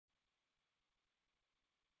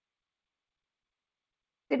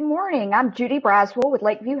Good morning. I'm Judy Braswell with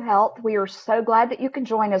Lakeview Health. We are so glad that you can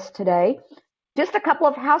join us today. Just a couple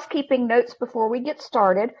of housekeeping notes before we get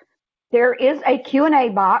started. There is a Q&A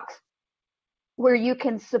box where you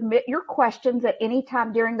can submit your questions at any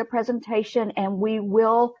time during the presentation, and we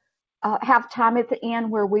will have time at the end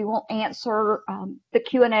where we will answer the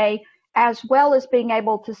Q&A, as well as being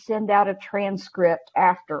able to send out a transcript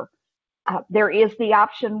after. There is the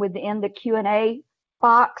option within the Q&A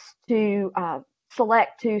box to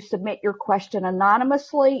select to submit your question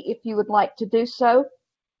anonymously if you would like to do so.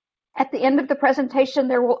 At the end of the presentation,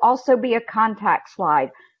 there will also be a contact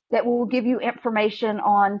slide that will give you information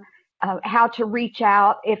on how to reach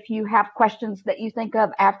out if you have questions that you think of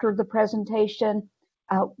after the presentation,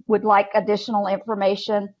 would like additional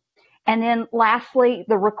information. And then lastly,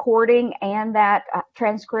 the recording and that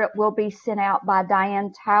transcript will be sent out by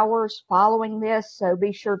Diane Towers following this, so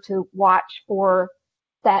be sure to watch for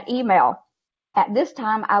that email. At this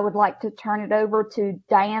time, I would like to turn it over to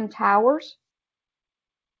Diane Towers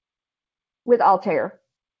with Altair.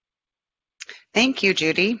 Thank you,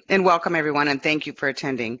 Judy, and welcome everyone, and thank you for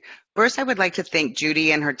attending. First, I would like to thank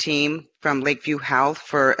Judy and her team from Lakeview Health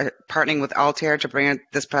for partnering with Altair to bring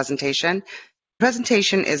this presentation. The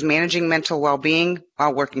presentation is Managing Mental Well-Being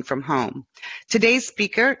While Working from Home. Today's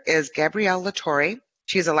speaker is Gabrielle Latorre.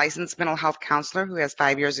 She is a licensed mental health counselor who has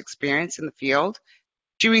 5 years experience in the field.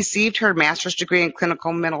 She received her master's degree in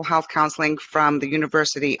clinical mental health counseling from the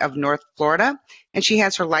University of North Florida, and she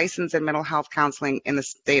has her license in mental health counseling in the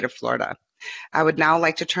state of Florida. I would now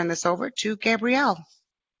like to turn this over to Gabrielle.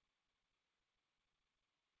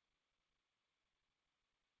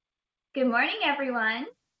 Good morning, everyone.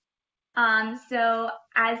 So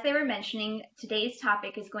as they were mentioning, today's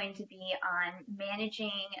topic is going to be on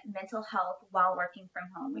managing mental health while working from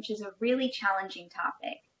home, which is a really challenging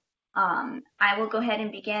topic. I will go ahead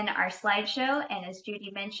and begin our slideshow, and as Judy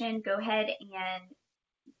mentioned, go ahead and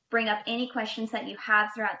bring up any questions that you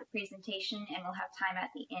have throughout the presentation, and we'll have time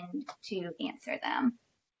at the end to answer them.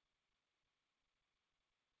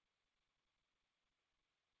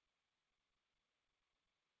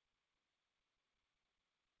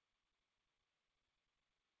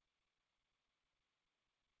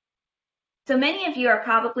 So many of you are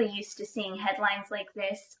probably used to seeing headlines like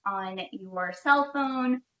this on your cell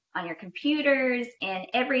phone, on your computers, and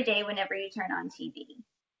every day whenever you turn on TV.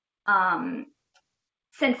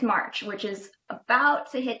 Since March, which is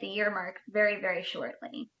about to hit the year mark very, very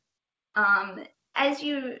shortly. As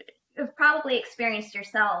you have probably experienced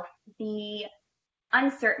yourself, the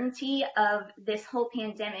uncertainty of this whole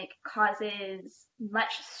pandemic causes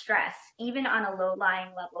much stress, even on a low-lying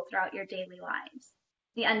level throughout your daily lives.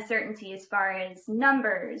 The uncertainty as far as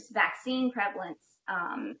numbers, vaccine prevalence,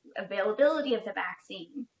 availability of the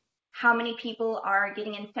vaccine, how many people are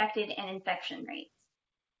getting infected, and infection rates.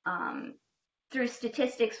 Through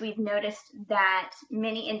statistics, we've noticed that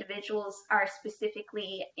many individuals are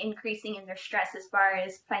specifically increasing in their stress as far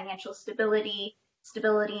as financial stability,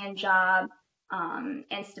 stability in job,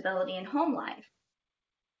 and stability in home life.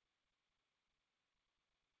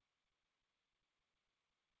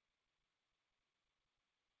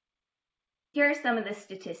 Here are some of the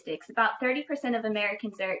statistics. About 30% of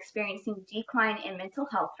Americans are experiencing decline in mental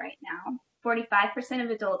health right now. 45% of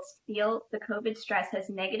adults feel the COVID stress has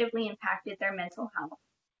negatively impacted their mental health.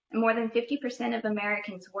 And more than 50% of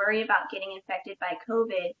Americans worry about getting infected by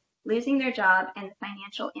COVID, losing their job, and the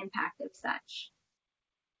financial impact of such.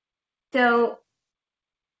 So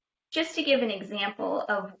just to give an example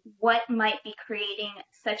of what might be creating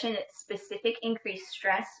such a specific increased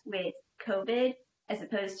stress with COVID, as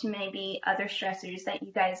opposed to maybe other stressors that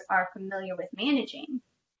you guys are familiar with managing.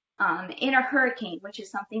 In a hurricane, which is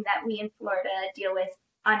something that we in Florida deal with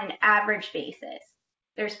on an average basis,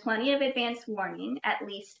 there's plenty of advance warning, at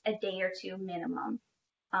least a day or two minimum.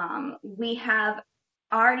 We have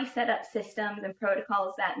already set up systems and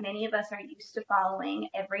protocols that many of us are used to following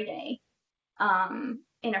every day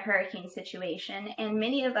in a hurricane situation, and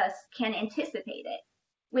many of us can anticipate it.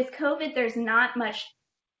 With COVID, there's not much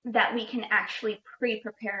that we can actually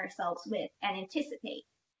pre-prepare ourselves with and anticipate.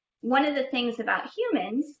 One of the things about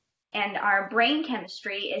humans and our brain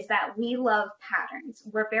chemistry is that we love patterns.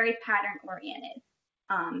 We're very pattern oriented.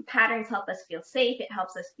 Patterns help us feel safe. It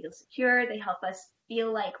helps us feel secure. They help us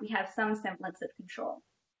feel like we have some semblance of control.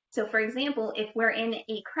 So for example, if we're in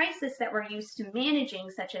a crisis that we're used to managing,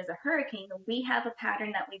 such as a hurricane, we have a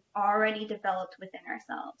pattern that we've already developed within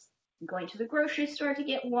ourselves. I'm going to the grocery store to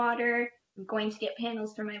get water. I'm going to get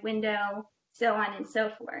panels for my window, so on and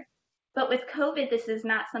so forth. But with COVID, this is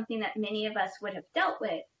not something that many of us would have dealt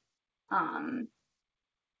with.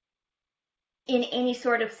 in any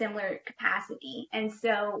sort of similar capacity. And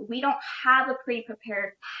so we don't have a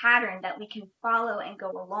pre-prepared pattern that we can follow and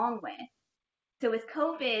go along with. So with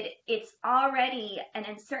COVID, it's already an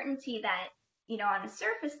uncertainty that, on a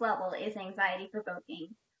surface level is anxiety provoking,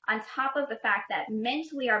 on top of the fact that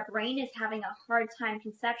mentally our brain is having a hard time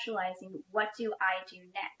conceptualizing what do I do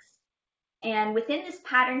next. And within this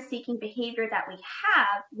pattern seeking behavior that we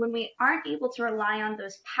have, when we aren't able to rely on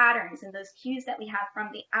those patterns and those cues that we have from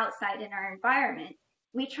the outside in our environment,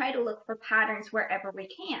 we try to look for patterns wherever we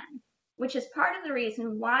can, which is part of the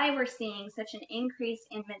reason why we're seeing such an increase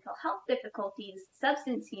in mental health difficulties,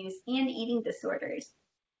 substance use, and eating disorders,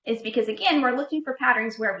 is because, again, we're looking for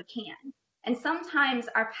patterns where we can. And sometimes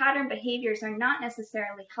our pattern behaviors are not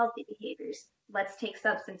necessarily healthy behaviors. Let's take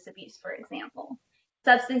substance abuse, for example.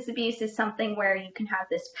 Substance abuse is something where you can have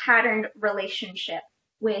this patterned relationship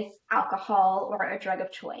with alcohol or a drug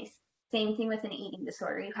of choice. Same thing with an eating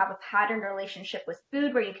disorder. You have a patterned relationship with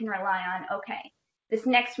food where you can rely on, okay, this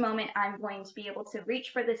next moment I'm going to be able to reach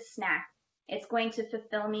for this snack. It's going to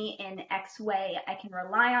fulfill me in X way. I can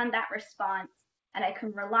rely on that response, and I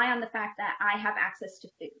can rely on the fact that I have access to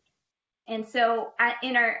food. And so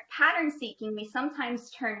in our pattern seeking, we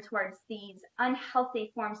sometimes turn towards these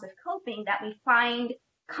unhealthy forms of coping that we find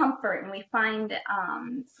comfort and we find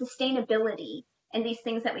sustainability in these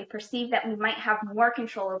things that we perceive that we might have more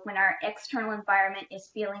control of when our external environment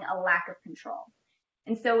is feeling a lack of control.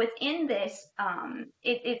 And so within this,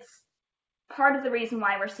 it's part of the reason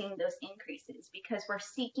why we're seeing those increases, because we're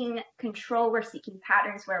seeking control, we're seeking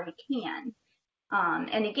patterns where we can.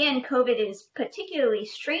 And again, COVID is particularly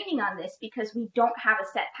straining on this because we don't have a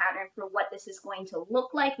set pattern for what this is going to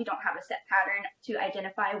look like. We don't have a set pattern to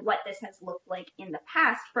identify what this has looked like in the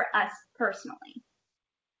past for us personally.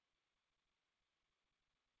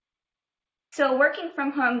 So working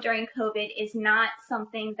from home during COVID is not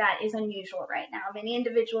something that is unusual right now. Many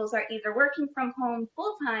individuals are either working from home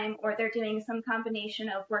full-time or they're doing some combination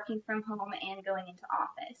of working from home and going into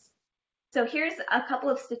office. So here's a couple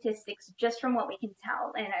of statistics just from what we can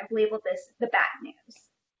tell, and I've labeled this the bad news.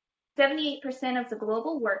 78% of the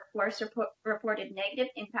global workforce reported negative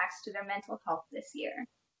impacts to their mental health this year.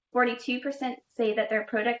 42% say that their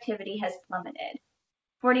productivity has plummeted.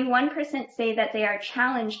 41% say that they are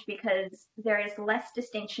challenged because there is less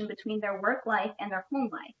distinction between their work life and their home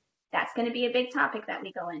life. That's going to be a big topic that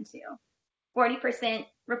we go into. 40%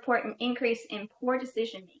 report an increase in poor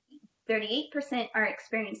decision making. 38% are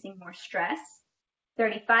experiencing more stress.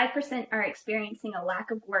 35% are experiencing a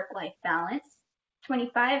lack of work-life balance.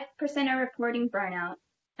 25% are reporting burnout.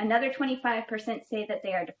 Another 25% say that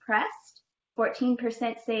they are depressed.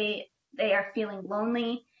 14% say they are feeling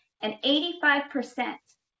lonely. And 85%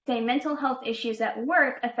 say mental health issues at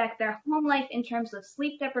work affect their home life in terms of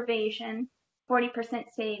sleep deprivation. 40%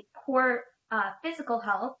 say poor physical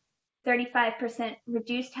health. 35%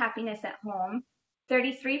 reduced happiness at home.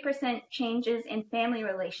 33% changes in family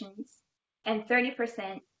relations, and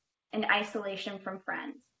 30% in isolation from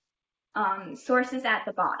friends. Sources at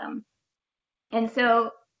the bottom. And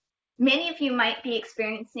so many of you might be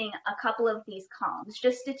experiencing a couple of these columns,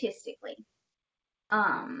 just statistically.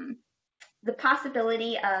 The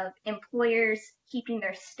possibility of employers keeping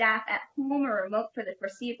their staff at home or remote for the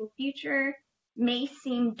foreseeable future may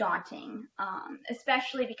seem daunting,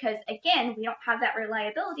 especially because, again, we don't have that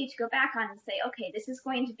reliability to go back on and say, okay, this is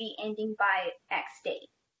going to be ending by X date.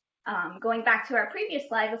 Going back to our previous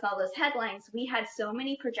slide with all those headlines, we had so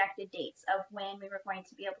many projected dates of when we were going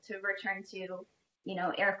to be able to return to,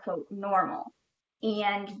 air quote, normal.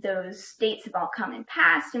 And those dates have all come and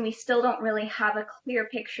passed, and we still don't really have a clear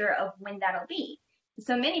picture of when that'll be.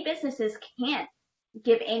 So many businesses can't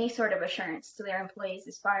give any sort of assurance to their employees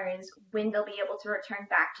as far as when they'll be able to return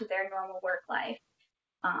back to their normal work life.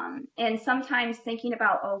 And sometimes thinking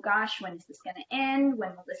about, oh gosh, when is this going to end?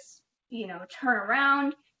 When will this, turn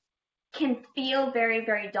around? Can feel very,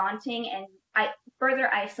 very daunting and further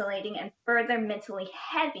isolating and further mentally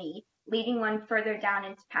heavy, leading one further down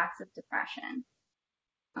into paths of depression.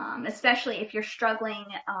 Especially if you're struggling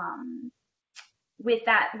with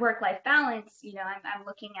that work-life balance. I'm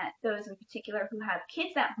looking at those in particular who have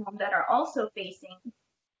kids at home that are also facing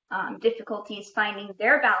difficulties finding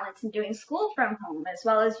their balance and doing school from home, as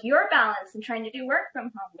well as your balance and trying to do work from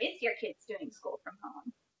home with your kids doing school from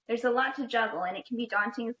home. There's a lot to juggle, and it can be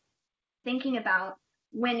daunting thinking about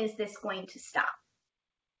when is this going to stop.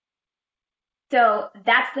 So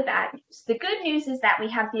that's the bad news. The good news is that we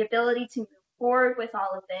have the ability to move forward with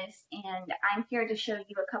all of this, and I'm here to show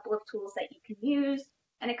you a couple of tools that you can use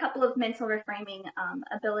and a couple of mental reframing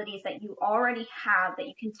abilities that you already have that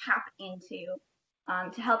you can tap into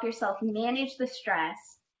to help yourself manage the stress,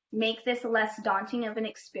 make this less daunting of an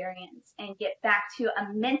experience, and get back to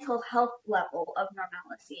a mental health level of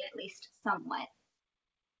normalcy, at least somewhat.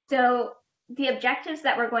 So the objectives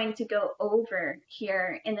that we're going to go over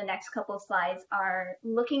here in the next couple of slides are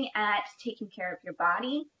looking at taking care of your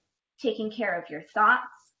body, taking care of your thoughts,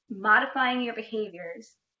 modifying your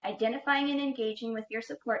behaviors, identifying and engaging with your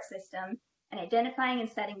support system, and identifying and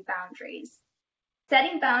setting boundaries.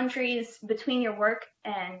 Setting boundaries between your work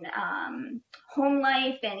and home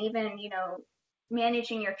life, and even,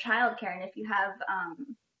 managing your childcare. And if you have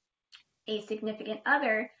a significant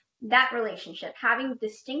other, that relationship, having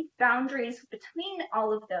distinct boundaries between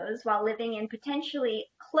all of those while living in potentially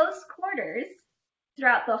close quarters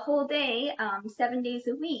throughout the whole day, 7 days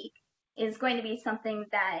a week, is going to be something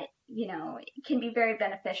that, can be very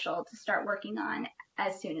beneficial to start working on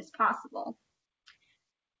as soon as possible.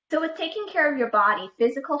 So with taking care of your body,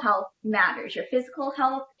 physical health matters. Your physical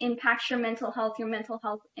health impacts your mental health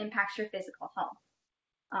impacts your physical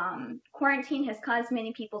health. Quarantine has caused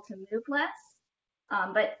many people to move less,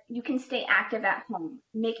 but you can stay active at home,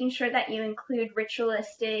 making sure that you include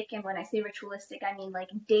ritualistic, and when I say ritualistic, I mean like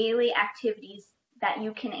daily activities that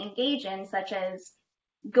you can engage in, such as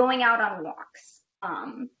going out on walks,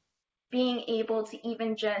 being able to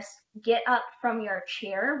even just get up from your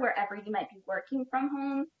chair wherever you might be working from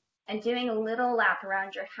home and doing a little lap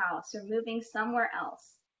around your house or moving somewhere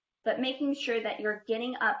else. But making sure that you're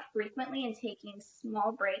getting up frequently and taking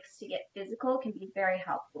small breaks to get physical can be very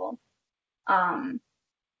helpful. And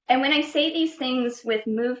when I say these things with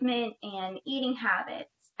movement and eating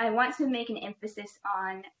habits, I want to make an emphasis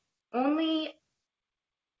on only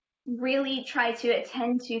really try to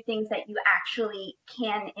attend to things that you actually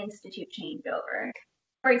can institute change over.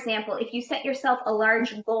 For example, if you set yourself a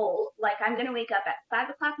large goal, like I'm going to wake up at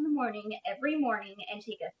 5 o'clock in the morning every morning and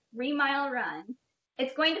take a 3-mile run,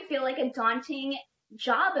 it's going to feel like a daunting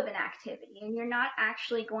job of an activity, and you're not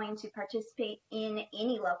actually going to participate in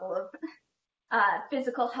any level of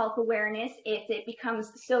physical health awareness if it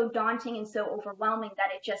becomes so daunting and so overwhelming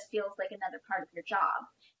that it just feels like another part of your job.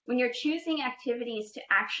 When you're choosing activities to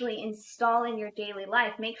actually install in your daily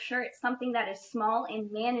life, make sure it's something that is small and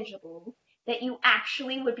manageable, that you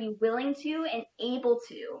actually would be willing to and able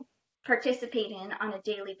to participate in on a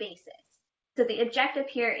daily basis. So the objective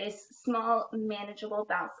here is small, manageable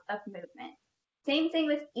bouts of movement. Same thing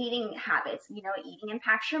with eating habits. Eating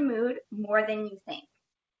impacts your mood more than you think.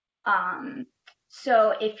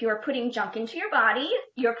 So if you're putting junk into your body,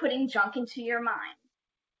 you're putting junk into your mind.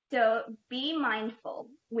 So be mindful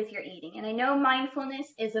with your eating. And I know mindfulness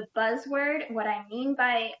is a buzzword. What I mean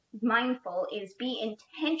by mindful is be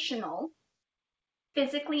intentional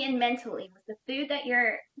physically and mentally with the food that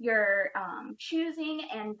you're choosing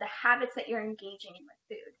and the habits that you're engaging in with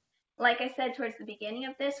food. Like I said towards the beginning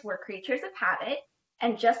of this, we're creatures of habit.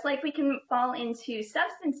 And just like we can fall into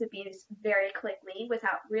substance abuse very quickly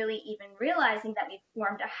without really even realizing that we've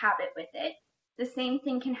formed a habit with it, the same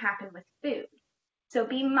thing can happen with food. So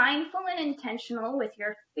be mindful and intentional with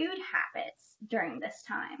your food habits during this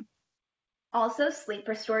time. Also, sleep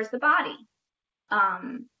restores the body.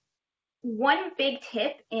 One big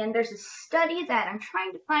tip, and there's a study that I'm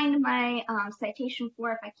trying to find my citation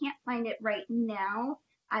for. If I can't find it right now,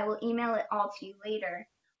 I will email it all to you later.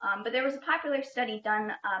 But there was a popular study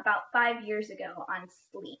done about 5 years ago on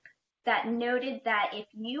sleep that noted that if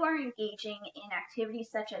you are engaging in activities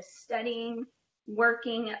such as studying,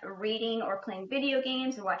 working, reading, or playing video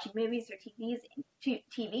games, or watching movies or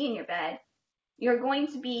TV in your bed, you're going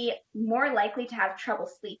to be more likely to have trouble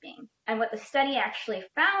sleeping. And what the study actually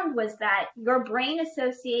found was that your brain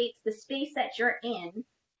associates the space that you're in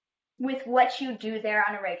with what you do there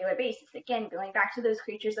on a regular basis. Again, going back to those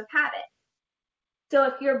creatures of habit. So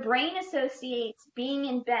if your brain associates being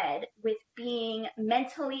in bed with being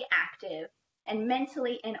mentally active and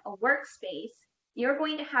mentally in a workspace, you're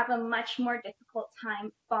going to have a much more difficult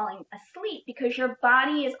time falling asleep because your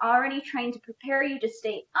body is already trying to prepare you to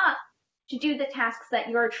stay up to do the tasks that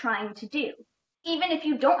you're trying to do. Even if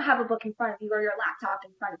you don't have a book in front of you or your laptop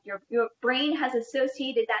in front of you, your brain has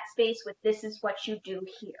associated that space with this is what you do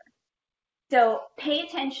here. So pay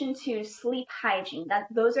attention to sleep hygiene.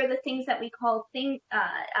 Those are the things that we call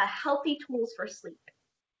healthy tools for sleep.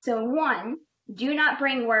 So 1, do not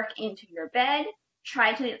bring work into your bed.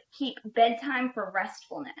 Try to keep bedtime for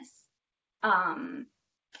restfulness.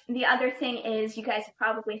 The other thing is, you guys have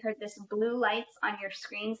probably heard this, blue lights on your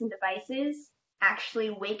screens and devices actually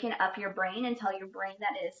waken up your brain and tell your brain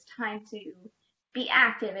that it's time to be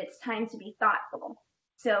active, it's time to be thoughtful.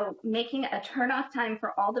 So making a turn-off time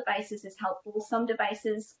for all devices is helpful. Some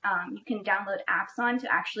devices you can download apps on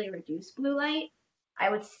to actually reduce blue light. I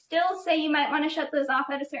would still say you might want to shut those off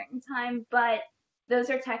at a certain time, but those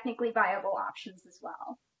are technically viable options as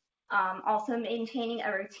well. Also maintaining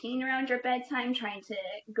a routine around your bedtime, trying to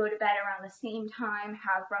go to bed around the same time,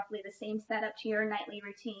 have roughly the same setup to your nightly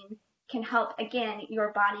routine can help, again,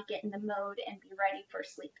 your body get in the mode and be ready for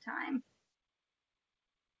sleep time.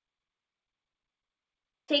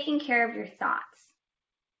 Taking care of your thoughts.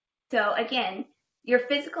 So again, your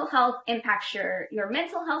physical health impacts your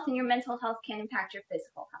mental health, and your mental health can impact your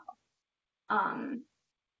physical health.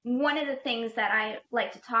 One of the things that I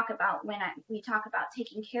like to talk about when we talk about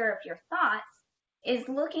taking care of your thoughts is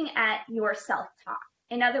looking at your self-talk.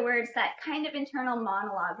 In other words, that kind of internal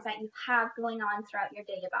monologue that you have going on throughout your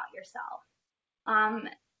day about yourself.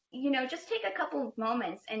 Just take a couple of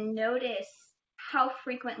moments and notice how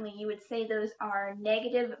frequently you would say those are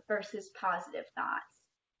negative versus positive thoughts.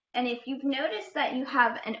 And if you've noticed that you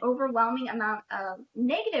have an overwhelming amount of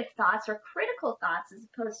negative thoughts or critical thoughts as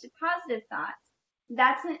opposed to positive thoughts,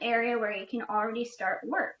 that's an area where you can already start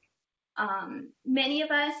work. Many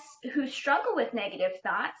of us who struggle with negative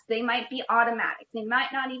thoughts, they might be automatic. They might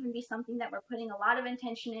not even be something that we're putting a lot of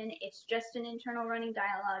intention in. It's just an internal running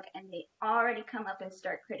dialogue, and they already come up and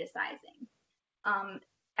start criticizing.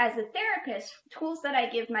 As a therapist, tools that I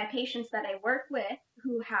give my patients that I work with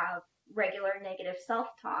who have regular negative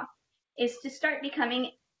self-talk is to start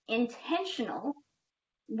becoming intentional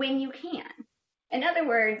when you can. In other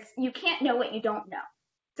words, you can't know what you don't know.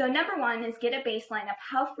 So number one is get a baseline of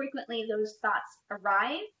how frequently those thoughts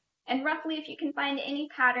arrive, and roughly if you can find any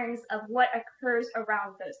patterns of what occurs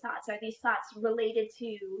around those thoughts. Are these thoughts related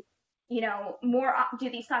to, do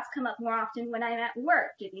these thoughts come up more often when I'm at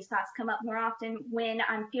work? Do these thoughts come up more often when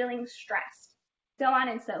I'm feeling stressed? So on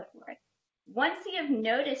and so forth. Once you have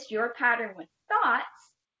noticed your pattern with thoughts,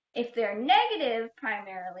 if they're negative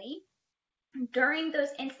primarily, during those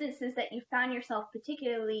instances that you found yourself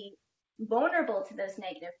particularly vulnerable to those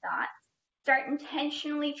negative thoughts, start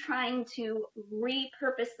intentionally trying to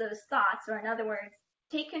repurpose those thoughts, or in other words,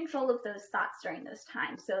 take control of those thoughts during those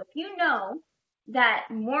times. So if you know that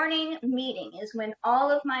morning meeting is when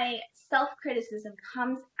all of my self-criticism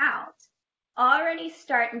comes out, already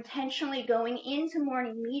start intentionally going into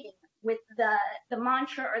morning meeting with the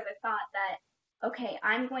mantra or the thought that, okay,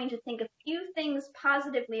 I'm going to think a few things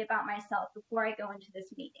positively about myself before I go into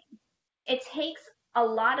this meeting. It takes a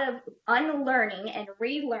lot of unlearning and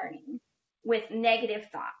relearning with negative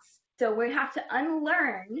thoughts. So we have to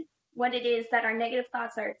unlearn what it is that our negative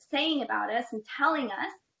thoughts are saying about us and telling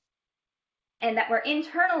us, and that we're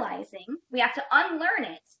internalizing. We have to unlearn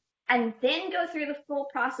it and then go through the full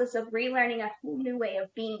process of relearning a whole new way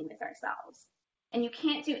of being with ourselves. And you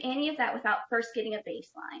can't do any of that without first getting a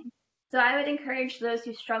baseline. So I would encourage those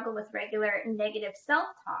who struggle with regular negative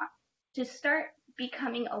self-talk to start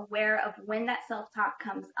becoming aware of when that self-talk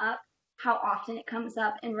comes up, how often it comes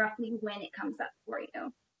up, and roughly when it comes up for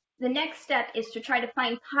you. The next step is to try to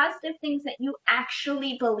find positive things that you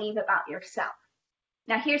actually believe about yourself.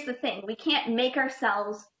 Now, here's the thing. We can't make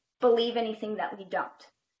ourselves believe anything that we don't.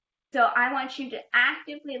 So I want you to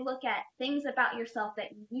actively look at things about yourself that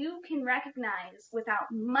you can recognize without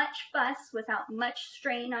much fuss, without much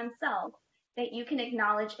strain on self, that you can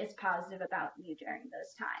acknowledge as positive about you during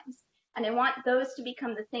those times. And I want those to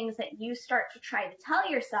become the things that you start to try to tell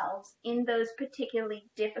yourselves in those particularly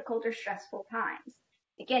difficult or stressful times.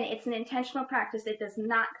 Again, it's an intentional practice. It does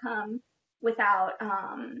not come without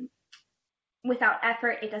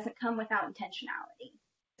effort. It doesn't come without intentionality.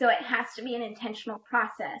 So it has to be an intentional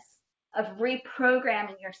process of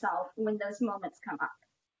reprogramming yourself when those moments come up.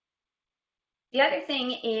 The other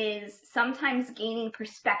thing is sometimes gaining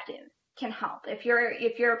perspective can help. If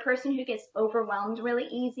you're a person who gets overwhelmed really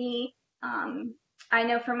easy, I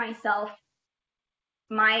know for myself,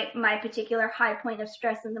 my particular high point of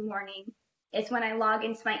stress in the morning is when I log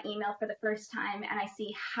into my email for the first time and I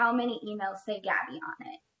see how many emails say Gabby on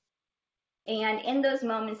it. And in those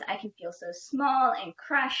moments, I can feel so small and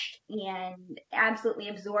crushed and absolutely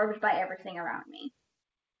absorbed by everything around me.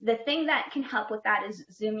 The thing that can help with that is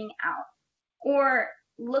zooming out, or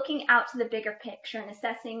looking out to the bigger picture and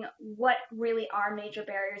assessing what really are major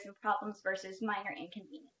barriers and problems versus minor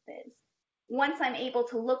inconveniences. Once I'm able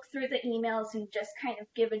to look through the emails and just kind of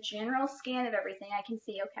give a general scan of everything, I can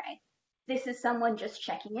see, okay, this is someone just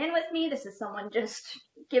checking in with me. This is someone just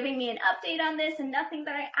giving me an update on this, and nothing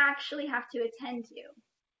that I actually have to attend to.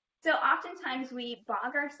 So oftentimes we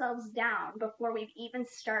bog ourselves down before we've even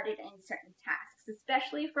started in certain tasks,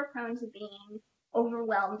 especially if we're prone to being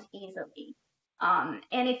overwhelmed easily.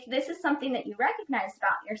 And if this is something that you recognize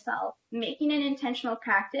about yourself, making an intentional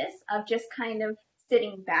practice of just kind of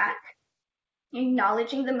sitting back,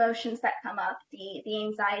 acknowledging the emotions that come up, the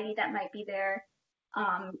anxiety that might be there,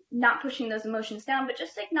 not pushing those emotions down, but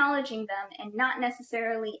just acknowledging them and not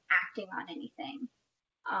necessarily acting on anything.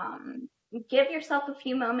 Give yourself a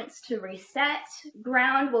few moments to reset,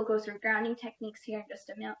 ground. We'll go through grounding techniques here in just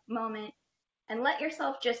a moment, and let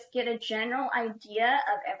yourself just get a general idea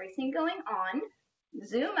of everything going on.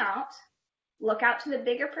 Zoom out, look out to the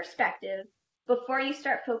bigger perspective before you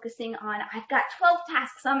start focusing on, I've got 12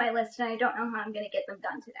 tasks on my list and I don't know how I'm going to get them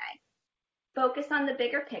done today. Focus on the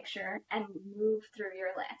bigger picture and move through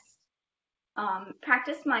your list.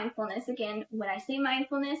 Practice mindfulness. Again, when I say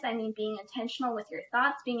mindfulness, I mean being intentional with your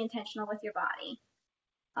thoughts, being intentional with your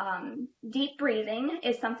body. Deep breathing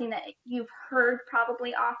is something that you've heard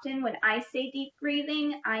probably often. When I say deep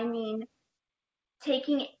breathing, I mean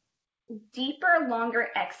taking deeper, longer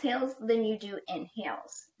exhales than you do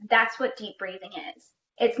inhales. That's what deep breathing is.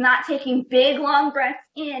 It's not taking big, long breaths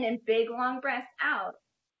in and big, long breaths out.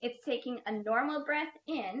 It's taking a normal breath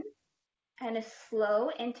in and a slow,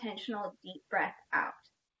 intentional, deep breath out.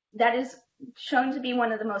 That is shown to be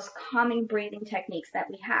one of the most common breathing techniques that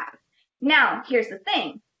we have. Now, here's the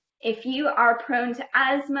thing. If you are prone to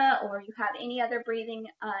asthma or you have any other breathing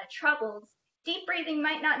troubles, deep breathing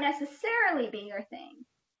might not necessarily be your thing.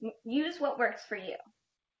 Use what works for you.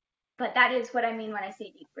 But that is what I mean when I say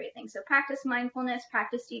deep breathing. So practice mindfulness,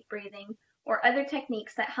 practice deep breathing, or other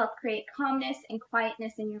techniques that help create calmness and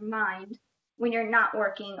quietness in your mind when you're not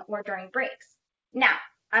working or during breaks. Now,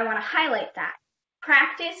 I want to highlight that.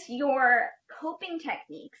 Practice your coping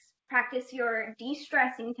techniques, practice your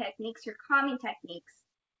de-stressing techniques, your calming techniques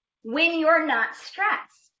when you're not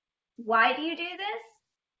stressed. Why do you do this?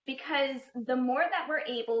 Because the more that we're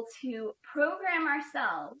able to program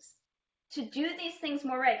ourselves to do these things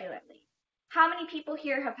more regularly. How many people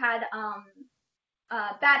here have had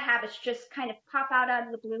bad habits just kind of pop out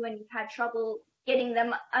of the blue and you've had trouble getting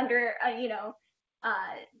them under,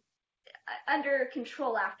 under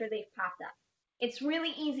control after they've popped up? It's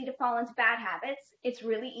really easy to fall into bad habits. It's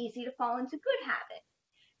really easy to fall into good habits.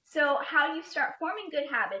 So how you start forming good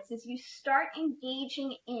habits is you start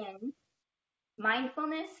engaging in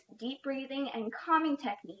mindfulness, deep breathing, and calming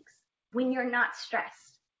techniques when you're not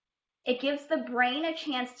stressed. It gives the brain a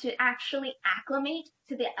chance to actually acclimate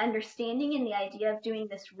to the understanding and the idea of doing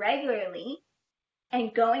this regularly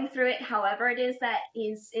and going through it however it is that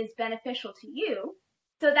is beneficial to you,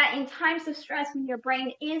 so that in times of stress when your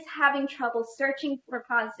brain is having trouble searching for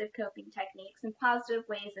positive coping techniques and positive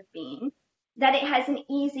ways of being, that it has an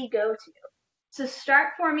easy go-to. So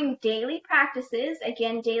start forming daily practices,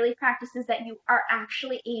 again, daily practices that you are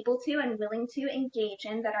actually able to and willing to engage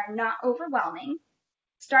in that are not overwhelming.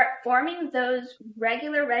 Start forming those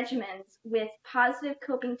regular regimens with positive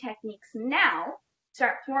coping techniques now.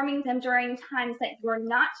 Start forming them during times that you're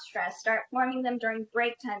not stressed. Start forming them during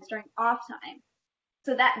break times, during off time,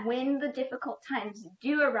 so that when the difficult times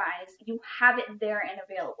do arise, you have it there and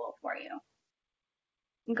available for you.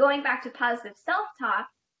 Going back to positive self-talk,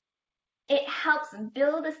 it helps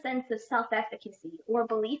build a sense of self-efficacy or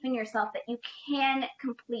belief in yourself that you can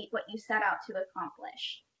complete what you set out to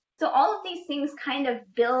accomplish. So all of these things kind of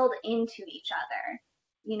build into each other.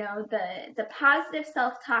 You know, the positive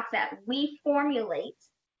self-talk that we formulate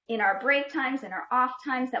in our break times and our off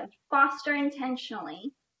times, that we foster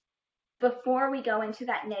intentionally before we go into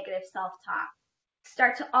that negative self-talk,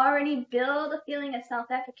 start to already build a feeling of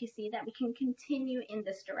self-efficacy that we can continue in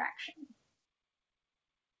this direction.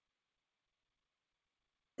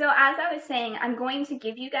 So as I was saying, I'm going to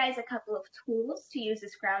give you guys a couple of tools to use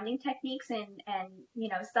as grounding techniques and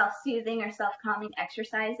self-soothing or self-calming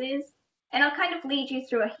exercises. And I'll kind of lead you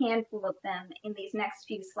through a handful of them in these next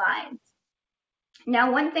few slides.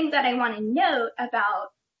 Now, one thing that I want to note about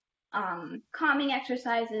calming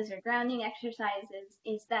exercises or grounding exercises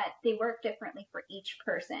is that they work differently for each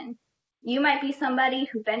person. You might be somebody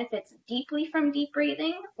who benefits deeply from deep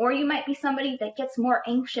breathing, or you might be somebody that gets more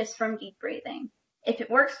anxious from deep breathing. If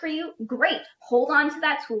it works for you, great. Hold on to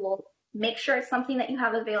that tool. Make sure it's something that you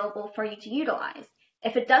have available for you to utilize.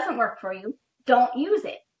 If it doesn't work for you, don't use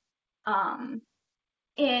it. And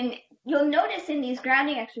you'll notice in these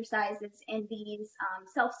grounding exercises and these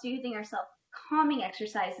self-soothing or self-calming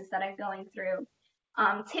exercises that I'm going through,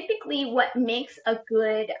 typically what makes a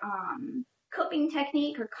good coping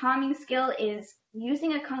technique or calming skill is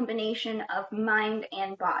using a combination of mind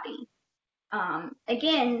and body.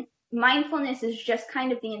 Again, mindfulness is just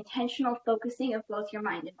kind of the intentional focusing of both your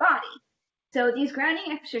mind and body. So these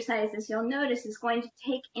grounding exercises, you'll notice, is going to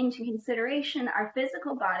take into consideration our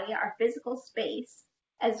physical body, our physical space,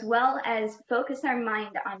 as well as focus our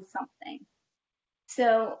mind on something.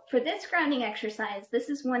 So for this grounding exercise, this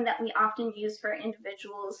is one that we often use for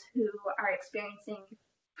individuals who are experiencing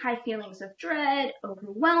high feelings of dread,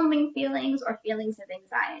 overwhelming feelings, or feelings of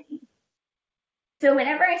anxiety. So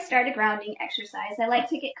whenever I start a grounding exercise, I like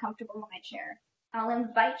to get comfortable in my chair. I'll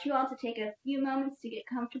invite you all to take a few moments to get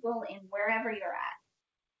comfortable in wherever you're at,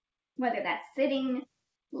 whether that's sitting,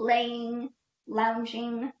 laying,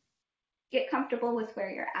 lounging. Get comfortable with where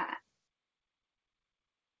you're at.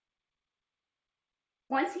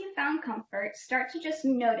 Once you've found comfort, start to just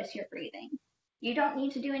notice your breathing. You don't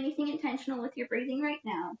need to do anything intentional with your breathing right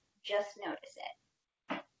now. Just notice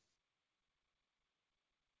it.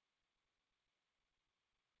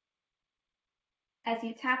 As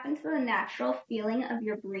you tap into the natural feeling of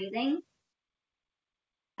your breathing,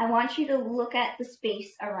 I want you to look at the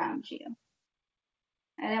space around you.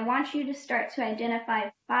 And I want you to start to identify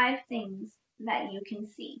 5 things that you can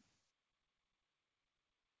see.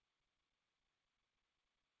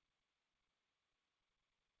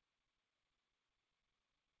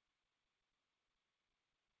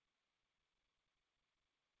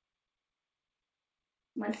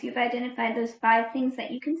 Once you've identified those 5 things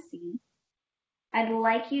that you can see, I'd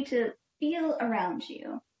like you to feel around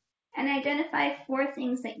you and identify 4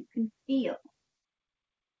 things that you can feel.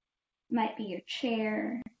 It might be your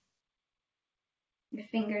chair, your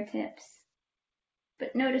fingertips,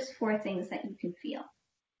 but notice 4 things that you can feel.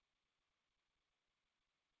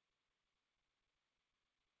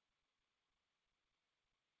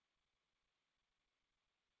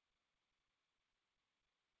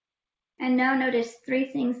 And now notice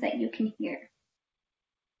 3 things that you can hear.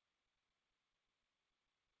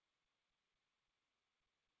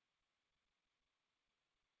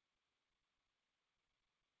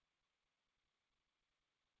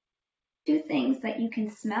 Two things that you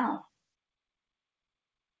can smell.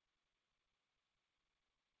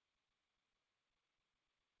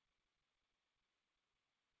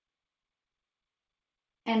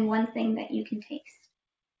 And 1 thing that you can taste.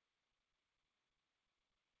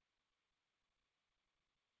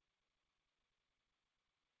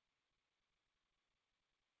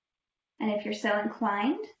 And if you're so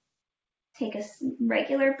inclined, take a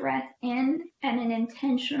regular breath in and an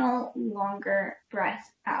intentional longer breath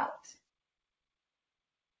out.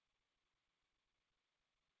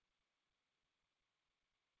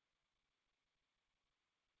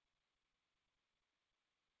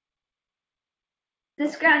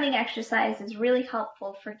 This grounding exercise is really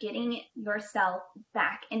helpful for getting yourself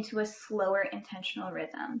back into a slower intentional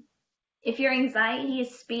rhythm. If your anxiety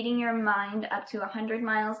is speeding your mind up to 100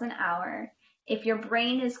 miles an hour, if your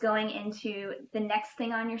brain is going into the next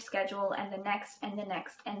thing on your schedule and the next and the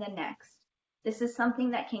next and the next, this is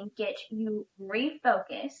something that can get you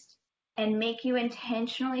refocused and make you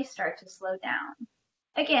intentionally start to slow down.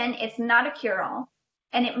 Again, it's not a cure-all,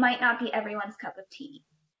 and it might not be everyone's cup of tea.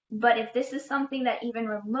 But if this is something that even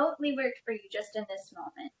remotely worked for you just in this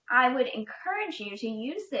moment, I would encourage you to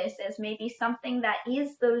use this as maybe something that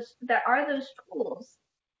are those tools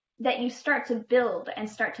that you start to build and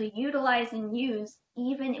start to utilize and use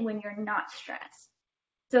even when you're not stressed.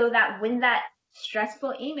 So that when that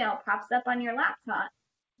stressful email pops up on your laptop,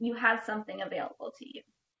 you have something available to you.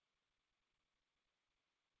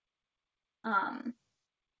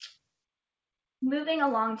 Moving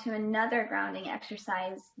along to another grounding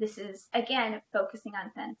exercise, this is, again, focusing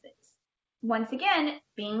on senses. Once again,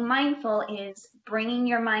 being mindful is bringing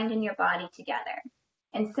your mind and your body together.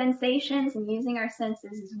 And sensations and using our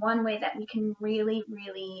senses is one way that we can really,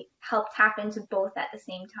 really help tap into both at the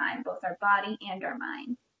same time, both our body and our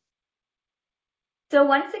mind. So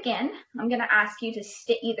once again, I'm going to ask you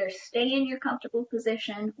to either stay in your comfortable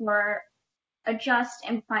position or adjust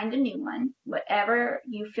and find a new one, whatever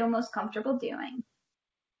you feel most comfortable doing.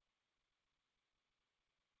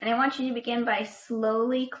 And I want you to begin by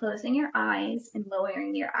slowly closing your eyes and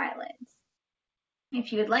lowering your eyelids.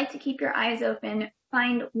 If you would like to keep your eyes open,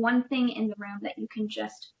 find 1 thing in the room that you can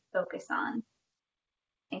just focus on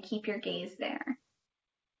and keep your gaze there.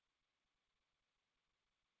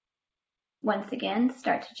 Once again,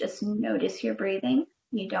 start to just notice your breathing.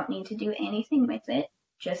 You don't need to do anything with it,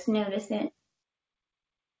 just notice it.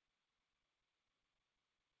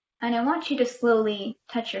 And I want you to slowly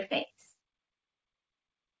touch your face.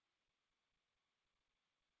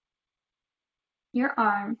 Your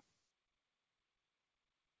arm,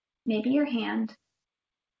 maybe your hand.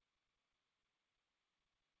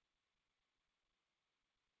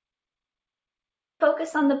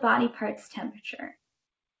 Focus on the body part's temperature.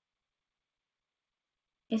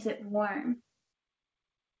 Is it warm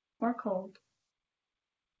or cold?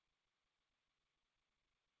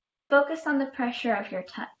 Focus on the pressure of your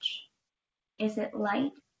touch. Is it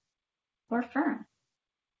light or firm?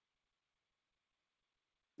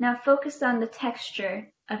 Now focus on the texture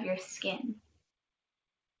of your skin.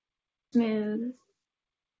 Smooth,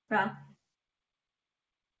 rough.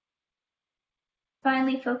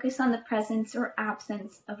 Finally, focus on the presence or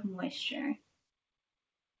absence of moisture.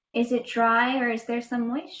 Is it dry or is there some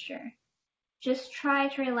moisture? Just try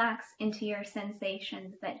to relax into your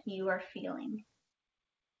sensations that you are feeling.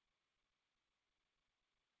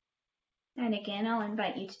 And again, I'll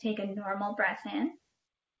invite you to take a normal breath in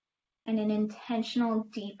and an intentional,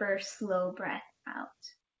 deeper, slow breath out.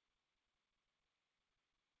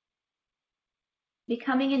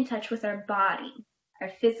 Becoming in touch with our body, our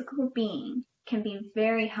physical being, can be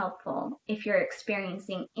very helpful if you're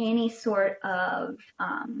experiencing any sort of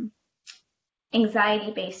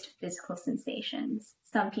anxiety-based physical sensations.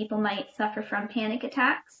 Some people might suffer from panic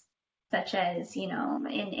attacks, such as,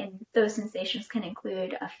 and those sensations can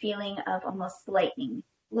include a feeling of almost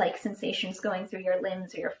lightning-like sensations going through your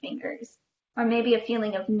limbs or your fingers, or maybe a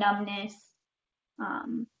feeling of numbness.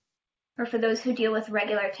 Or for those who deal with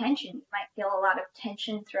regular tension, you might feel a lot of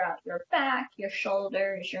tension throughout your back, your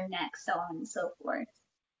shoulders, your neck, so on and so forth.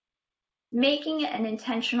 Making an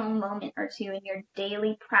intentional moment or two in your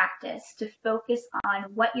daily practice to focus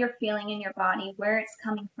on what you're feeling in your body, where it's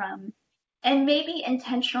coming from, and maybe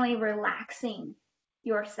intentionally relaxing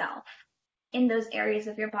yourself in those areas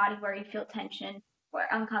of your body where you feel tension or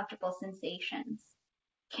uncomfortable sensations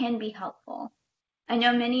can be helpful. I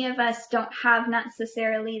know many of us don't have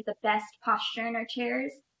necessarily the best posture in our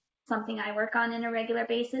chairs, something I work on a regular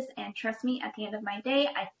basis, and trust me, at the end of my day,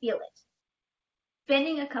 I feel it.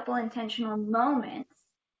 Spending a couple intentional moments,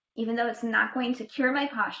 even though it's not going to cure my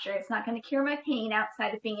posture, it's not going to cure my pain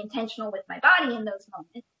outside of being intentional with my body in those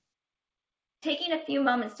moments, taking a few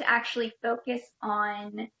moments to actually focus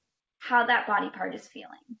on how that body part is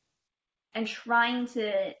feeling and trying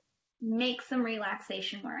to make some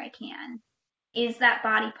relaxation where I can. Is that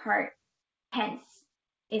body part tense?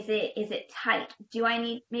 Is it tight? Do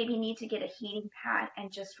I maybe need to get a heating pad and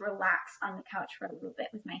just relax on the couch for a little bit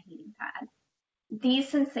with my heating pad? These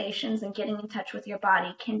sensations and getting in touch with your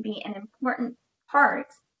body can be an important part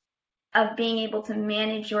of being able to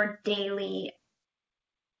manage your daily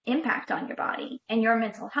impact on your body and your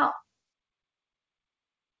mental health.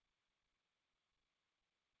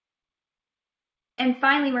 And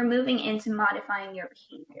finally, we're moving into modifying your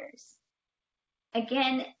behaviors.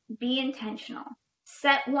 Again, be intentional.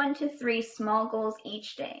 Set 1 to 3 small goals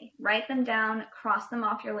each day. Write them down, cross them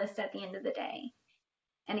off your list at the end of the day.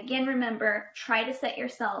 And again, remember, try to set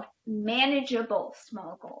yourself manageable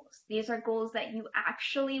small goals. These are goals that you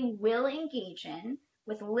actually will engage in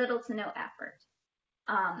with little to no effort.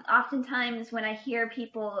 Oftentimes when I hear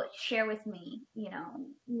people share with me,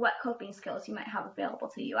 what coping skills you might have available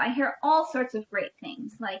to you, I hear all sorts of great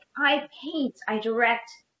things like I paint, I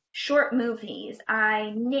direct short movies,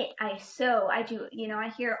 I knit, I sew, I do, I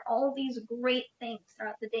hear all these great things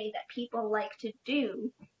throughout the day that people like to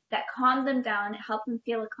do that calm them down, help them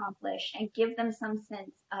feel accomplished, and give them some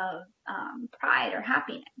sense of pride or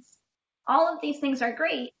happiness. All of these things are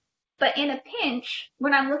great, but in a pinch,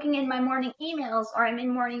 when I'm looking in my morning emails or I'm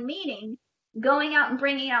in morning meeting, going out and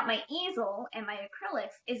bringing out my easel and my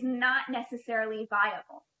acrylics is not necessarily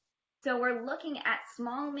viable. So we're looking at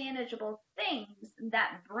small, manageable things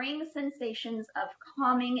that bring sensations of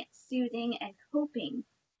calming, soothing, and coping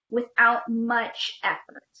without much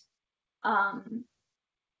effort.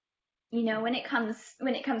 When it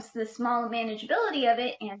comes to the small manageability of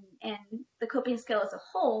it and the coping skill as a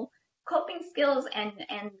whole, coping skills and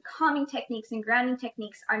calming techniques and grounding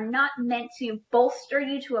techniques are not meant to bolster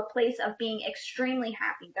you to a place of being extremely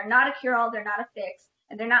happy. They're not a cure-all, they're not a fix,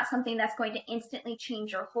 and they're not something that's going to instantly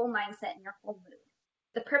change your whole mindset and your whole mood.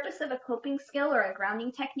 The purpose of a coping skill or a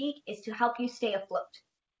grounding technique is to help you stay afloat.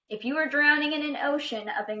 If you are drowning in an ocean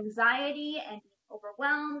of anxiety and being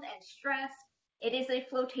overwhelmed and stressed, it is a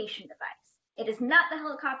flotation device. It is not the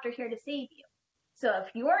helicopter here to save you. So if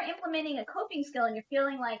you're implementing a coping skill and you're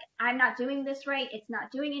feeling like, I'm not doing this right, it's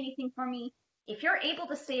not doing anything for me, if you're able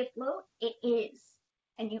to stay afloat, it is,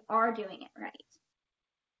 and you are doing it right.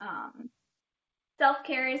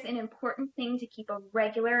 Self-care is an important thing to keep a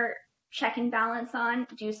regular check and balance on.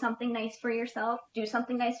 Do something nice for yourself. Do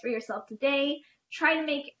something nice for yourself today. Try to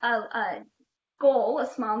make a goal, a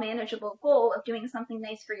small manageable goal of doing something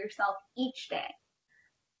nice for yourself each day.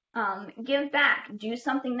 Give back. Do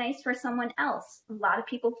something nice for someone else. A lot of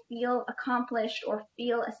people feel accomplished or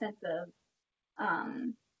feel a sense of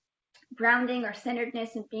grounding or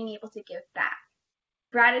centeredness in being able to give back.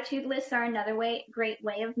 Gratitude lists are another great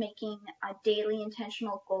way of making a daily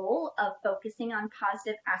intentional goal of focusing on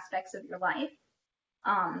positive aspects of your life.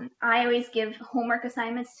 I always give homework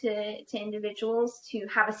assignments to individuals to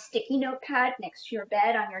have a sticky notepad next to your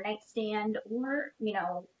bed on your nightstand, or,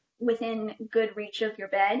 within good reach of your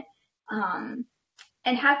bed, and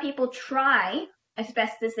have people try as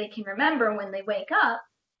best as they can remember when they wake up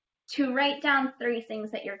to write down 3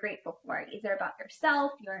 things that you're grateful for, either about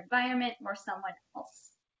yourself, your environment, or someone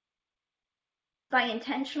else. By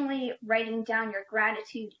intentionally writing down your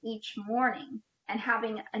gratitude each morning and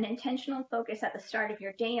having an intentional focus at the start of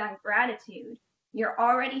your day on gratitude, you're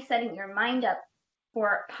already setting your mind up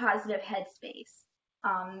for positive headspace.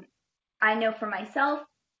 I know for myself,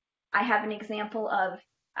 I have an example of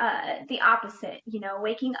the opposite,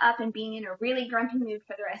 waking up and being in a really grumpy mood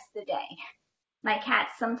for the rest of the day. My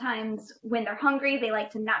cats sometimes, when they're hungry, they like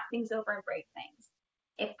to knock things over and break things.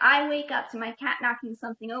 If I wake up to my cat knocking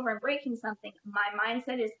something over and breaking something, my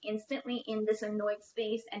mindset is instantly in this annoyed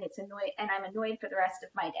space, and I'm annoyed for the rest of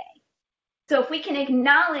my day. So if we can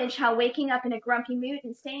acknowledge how waking up in a grumpy mood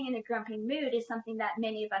and staying in a grumpy mood is something that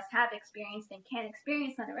many of us have experienced and can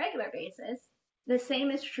experience on a regular basis, the same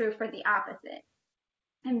is true for the opposite.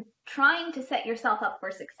 And trying to set yourself up for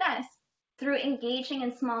success through engaging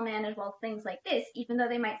in small, manageable things like this, even though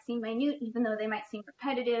they might seem minute, even though they might seem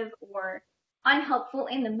repetitive or unhelpful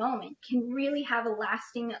in the moment, can really have a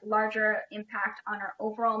lasting, larger impact on our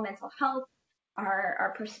overall mental health,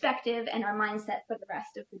 our perspective, and our mindset for the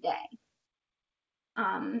rest of the day.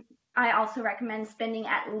 I also recommend spending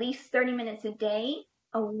at least 30 minutes a day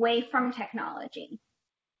away from technology.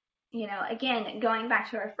 Again, going back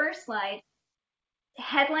to our first slide,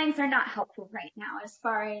 headlines are not helpful right now as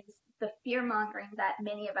far as the fear mongering that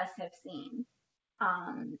many of us have seen.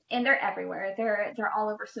 And they're everywhere. They're all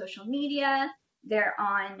over social media. They're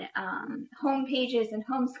on home pages and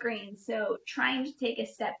home screens. So trying to take a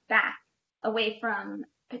step back away from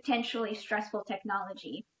potentially stressful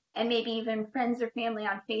technology, and maybe even friends or family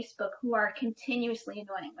on Facebook who are continuously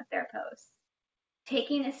annoying with their posts.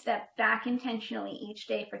 Taking a step back intentionally each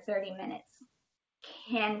day for 30 minutes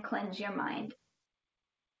can cleanse your mind.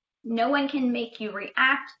 No one can make you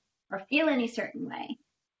react or feel any certain way.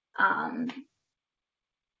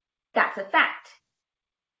 That's a fact.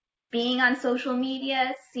 Being on social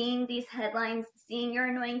media, seeing these headlines, seeing your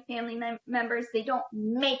annoying family members, they don't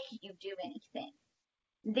make you do anything.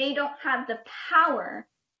 They don't have the power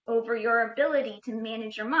over your ability to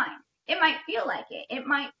manage your mind. It might feel like it. It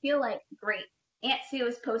might feel like, great, Aunt Sue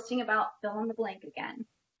is posting about fill in the blank again.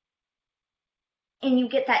 And you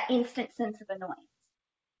get that instant sense of annoyance.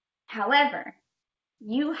 However,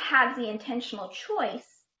 you have the intentional choice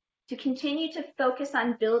to continue to focus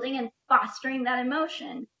on building and fostering that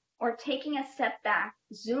emotion, or taking a step back,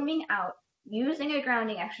 zooming out, using a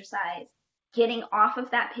grounding exercise, getting off of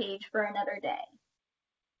that page for another day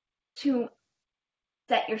to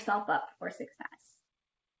set yourself up for success.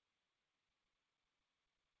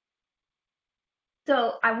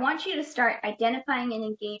 So I want you to start identifying and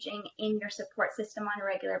engaging in your support system on a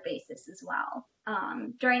regular basis as well.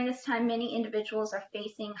 During this time, many individuals are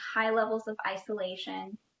facing high levels of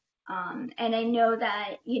isolation. And I know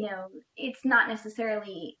that, it's not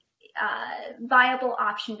necessarily a viable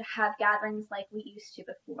option to have gatherings like we used to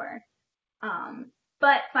before.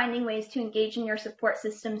 But finding ways to engage in your support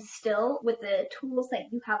system still with the tools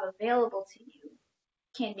that you have available to you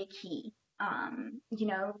can be key.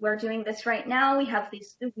 We're doing this right now.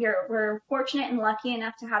 We're fortunate and lucky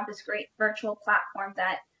enough to have this great virtual platform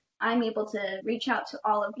that I'm able to reach out to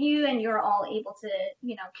all of you, and you're all able to,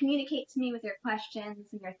 communicate to me with your questions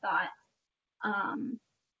and your thoughts.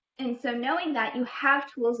 And so knowing that you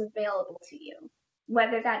have tools available to you,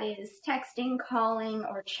 whether that is texting, calling,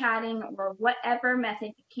 or chatting, or whatever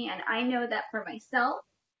method you can. I know that for myself,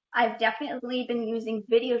 I've definitely been using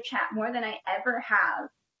video chat more than I ever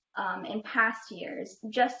have in past years,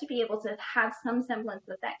 just to be able to have some semblance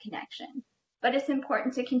of that connection. But it's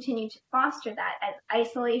important to continue to foster that, as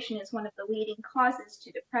isolation is one of the leading causes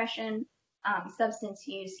to depression, substance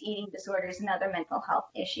use, eating disorders, and other mental health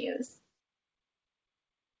issues.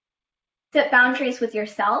 Set boundaries with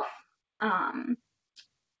yourself.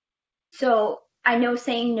 So I know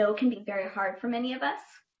saying no can be very hard for many of us,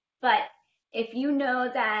 but if you know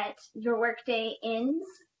that your workday ends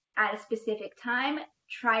at a specific time,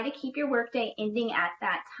 try to keep your workday ending at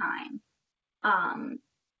that time.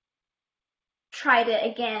 Try to,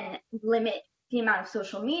 again, limit the amount of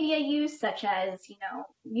social media use, such as,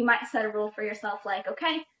 you might set a rule for yourself like,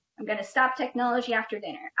 okay, I'm going to stop technology after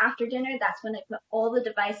dinner. After dinner, that's when I put all the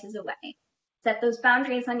devices away. Set those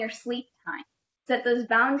boundaries on your sleep time. Set those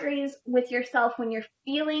boundaries with yourself when you're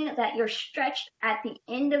feeling that you're stretched at the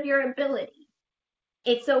end of your ability.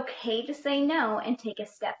 It's okay to say no and take a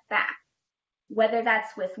step back, whether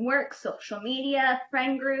that's with work, social media,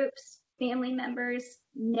 friend groups, family members.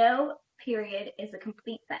 No, period, is a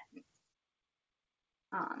complete sentence.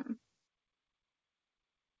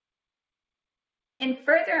 And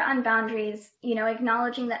further on boundaries,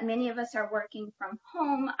 acknowledging that many of us are working from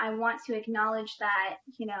home, I want to acknowledge that,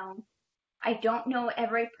 I don't know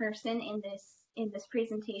every person in this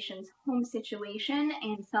presentation's home situation,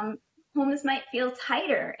 and some homes might feel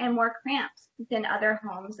tighter and more cramped than other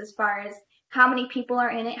homes as far as how many people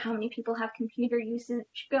are in it, how many people have computer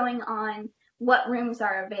usage going on, what rooms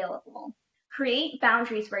are available. Create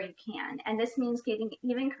boundaries where you can, and this means getting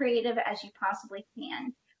even creative as you possibly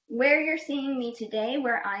can. Where you're seeing me today,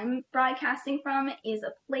 where I'm broadcasting from, is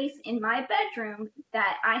a place in my bedroom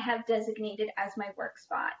that I have designated as my work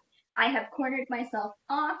spot. I have cornered myself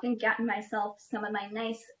off and gotten myself some of my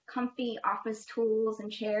nice, comfy office tools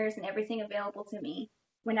and chairs and everything available to me.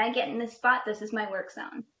 When I get in this spot, this is my work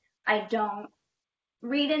zone. I don't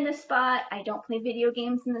read in this spot. I don't play video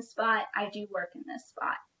games in this spot. I do work in this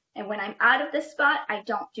spot. And when I'm out of this spot, I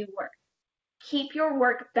don't do work. Keep your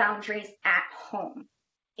work boundaries at home.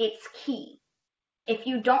 It's key. If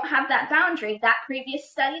you don't have that boundary, that previous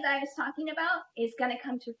study that I was talking about is going to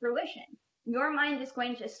come to fruition. Your mind is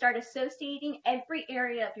going to start associating every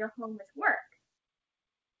area of your home with work.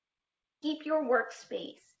 Keep your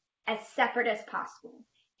workspace as separate as possible.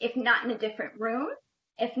 If not in a different room,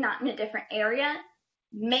 if not in a different area,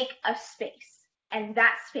 make a space, and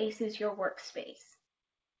that space is your workspace.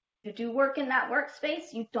 You do work in that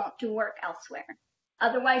workspace, you don't do work elsewhere.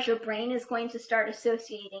 Otherwise, your brain is going to start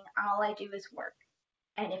associating all I do is work.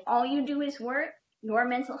 And if all you do is work, your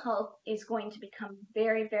mental health is going to become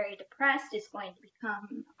very, very depressed. It's going to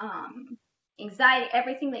become anxiety.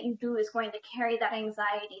 Everything that you do is going to carry that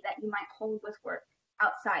anxiety that you might hold with work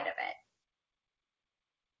outside of it.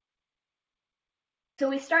 So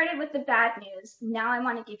we started with the bad news. Now I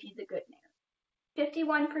want to give you the good news.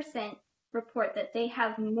 51% report that they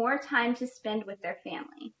have more time to spend with their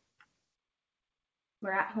family.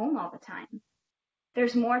 We're at home all the time.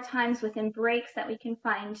 There's more times within breaks that we can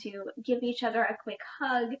find to give each other a quick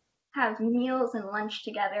hug, have meals and lunch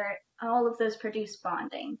together. All of those produce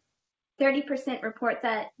bonding. 30% report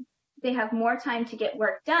that they have more time to get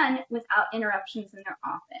work done without interruptions in their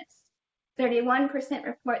office. 31%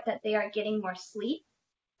 report that they are getting more sleep.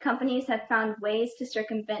 Companies have found ways to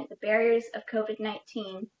circumvent the barriers of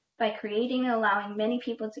COVID-19 by creating and allowing many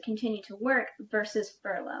people to continue to work versus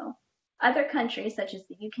furlough. Other countries, such as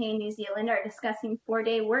the UK and New Zealand, are discussing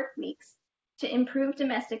 4-day work weeks to improve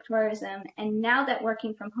domestic tourism, and now that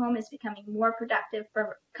working from home is becoming more productive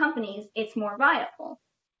for companies, it's more viable.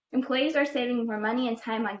 Employees are saving more money and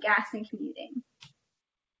time on gas and commuting.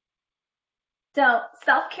 So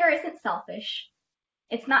self-care isn't selfish.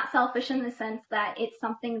 It's not selfish in the sense that it's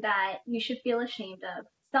something that you should feel ashamed of.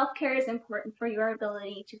 Self-care is important for your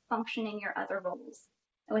ability to function in your other roles.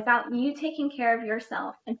 And without you taking care of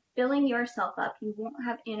yourself and filling yourself up, you won't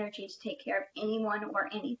have energy to take care of anyone or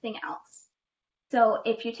anything else. So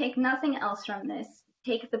if you take nothing else from this,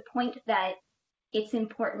 take the point that it's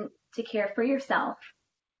important to care for yourself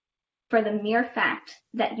for the mere fact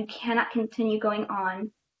that you cannot continue going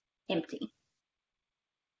on empty.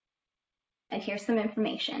 And here's some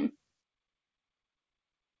information.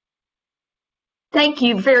 Thank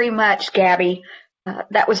you very much, Gabby.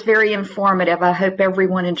 That was very informative. I hope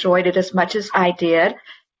everyone enjoyed it as much as I did.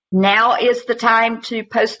 Now is the time to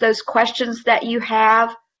post those questions that you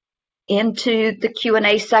have into the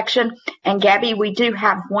Q&A section. And Gabby, we do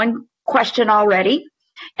have one question already,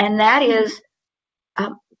 and that is,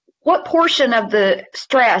 what portion of the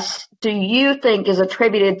stress do you think is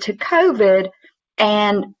attributed to COVID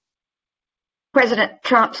and President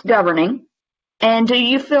Trump's governing? And do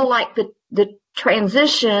you feel like the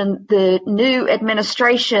transition, the new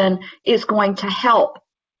administration is going to help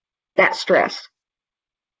that stress?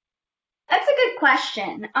 That's a good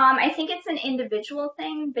question. I think it's an individual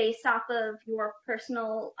thing based off of your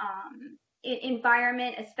personal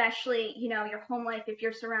environment, especially, your home life. If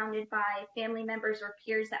you're surrounded by family members or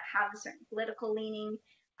peers that have a certain political leaning,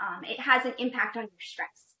 it has an impact on your stress.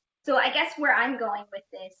 So I guess where I'm going with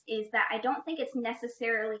this is that I don't think it's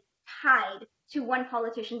necessarily tied to one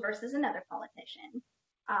politician versus another politician.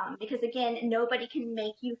 Because again, nobody can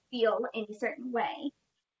make you feel any certain way.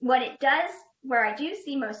 What it does, where I do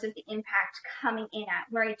see most of the impact coming in at,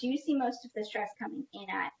 where I do see most of the stress coming in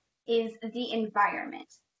at, is the environment.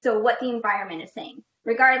 So what the environment is saying,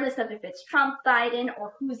 regardless of if it's Trump, Biden,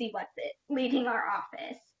 or who's he what's it leading our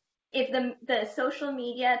office. if the social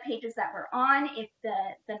media pages that we're on, if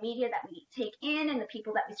the media that we take in and the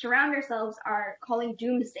people that we surround ourselves are calling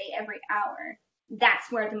doomsday every hour,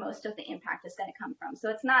 that's where the most of the impact is going to come from. So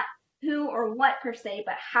it's not who or what per se,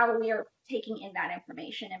 but how we are taking in that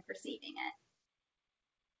information and perceiving it.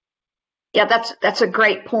 Yeah, that's a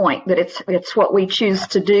great point, that it's what we choose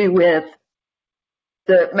to do with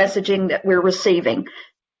the messaging that we're receiving.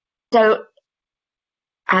 So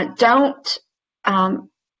don't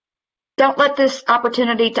let this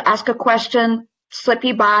opportunity to ask a question slip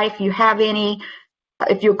you by. If you have any,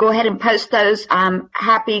 if you'll go ahead and post those, I'm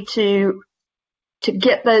happy to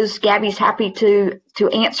get those. Gabby's happy to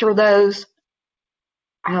answer those.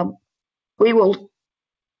 We will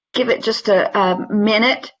give it just a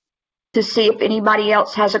minute to see if anybody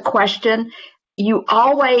else has a question. You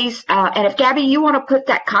always, and if Gabby, you want to put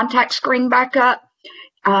that contact screen back up,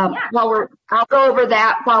 Yeah. I'll go over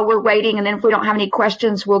that while we're waiting, and then if we don't have any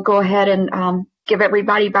questions, we'll go ahead and give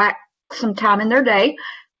everybody back some time in their day.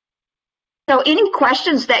 So any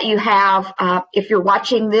questions that you have, if you're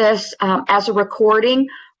watching this as a recording,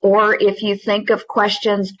 or if you think of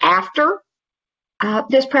questions after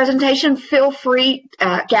this presentation, feel free.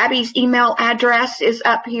 Gabby's email address is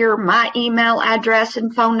up here, my email address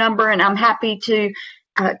and phone number, and I'm happy to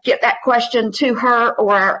get that question to her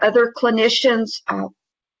or our other clinicians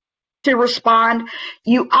to respond.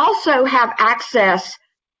 You also have access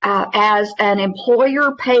as an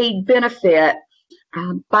employer-paid benefit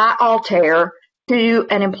by Altair to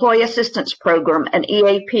an Employee Assistance Program, an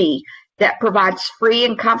EAP, that provides free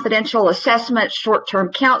and confidential assessments,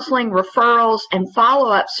 short-term counseling, referrals, and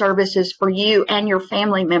follow-up services for you and your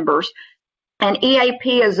family members. And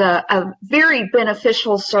EAP is a very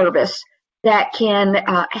beneficial service that can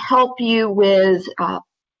help you with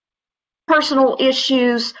personal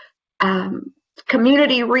issues,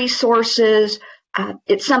 community resources.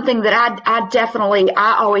 It's something that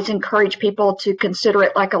I always encourage people to consider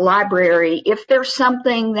it like a library. If there's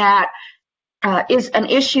something that is an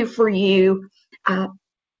issue for you,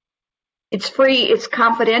 it's free, it's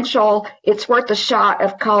confidential, it's worth a shot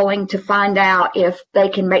of calling to find out if they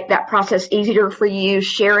can make that process easier for you,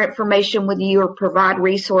 share information with you, or provide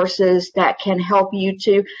resources that can help you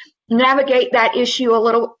to navigate that issue a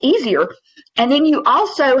little easier. And then you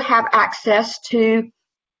also have access to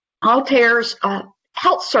Altair's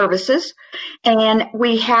health services, and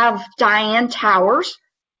we have Diane Towers,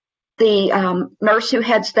 the nurse who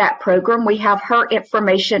heads that program. We have her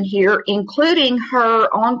information here, including her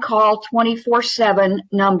on-call 24/7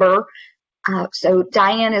 number. So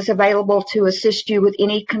Diane is available to assist you with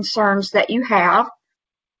any concerns that you have.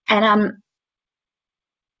 And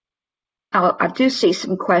I do see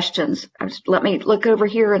some questions. Let me look over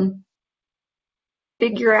here and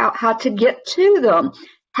figure out how to get to them.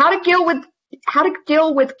 How to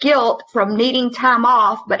deal with guilt from needing time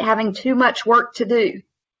off but having too much work to do.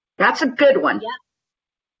 That's a good one. Yeah,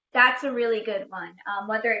 that's a really good one.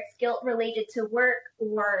 Whether it's guilt related to work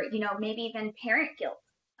or, maybe even parent guilt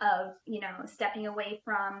of, stepping away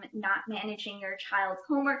from not managing your child's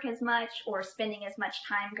homework as much or spending as much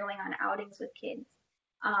time going on outings with kids.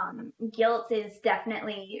 Guilt is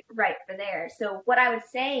definitely right for there. So what I would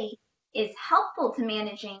say is helpful to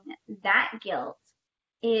managing that guilt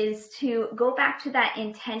is to go back to that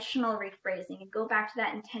intentional rephrasing and go back to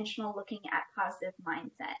that intentional looking at positive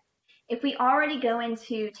mindset. If we already go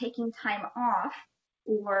into taking time off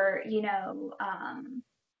or,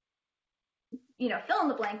 fill in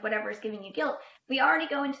the blank, whatever is giving you guilt, we already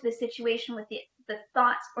go into the situation with the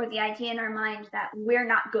thoughts or the idea in our mind that we're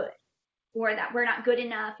not good, or that we're not good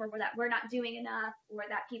enough, or that we're not doing enough, or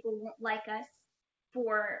that people won't like us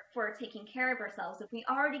for taking care of ourselves. If we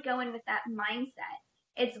already go in with that mindset,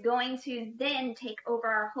 it's going to then take over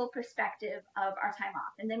our whole perspective of our time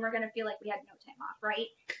off. And then we're going to feel like we had no time off, right?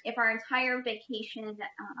 If our entire vacation,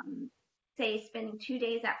 say spending 2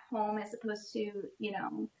 days at home as opposed to,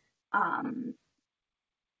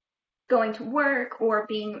 going to work or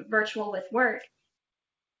being virtual with work,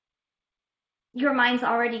 your mind's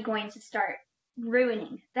already going to start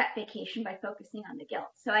ruining that vacation by focusing on the guilt.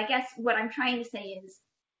 So I guess what I'm trying to say is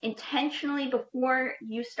intentionally, before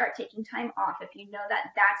you start taking time off, if you know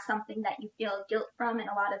that that's something that you feel guilt from and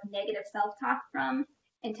a lot of negative self-talk from,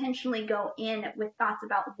 intentionally go in with thoughts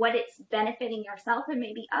about what it's benefiting yourself and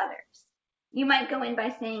maybe others. You might go in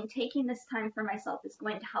by saying, taking this time for myself is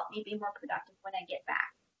going to help me be more productive when I get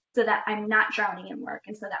back, so that I'm not drowning in work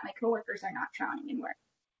and so that my coworkers are not drowning in work.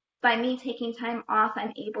 By me taking time off,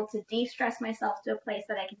 I'm able to de-stress myself to a place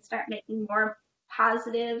that I can start making more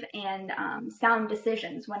positive and sound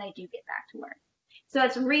decisions when I do get back to work. So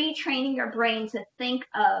it's retraining your brain to think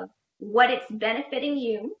of what it's benefiting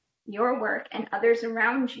you, your work, and others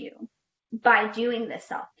around you by doing this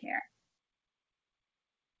self-care?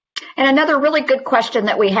 And another really good question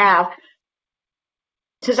that we have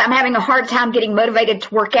says, I'm having a hard time getting motivated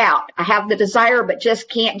to work out. I have the desire, but just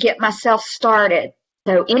can't get myself started.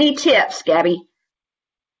 So any tips, Gabby?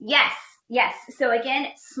 Yes. So again,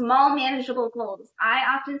 small manageable goals. I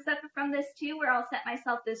often suffer from this too, where I'll set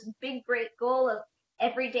myself this big, great goal of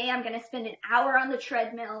every day I'm going to spend an hour on the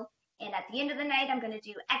treadmill. And at the end of the night, I'm going to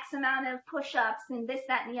do X amount of push-ups and this,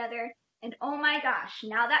 that, and the other. And oh my gosh,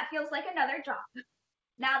 now that feels like another job.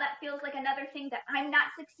 Now that feels like another thing that I'm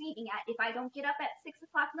not succeeding at if I don't get up at 6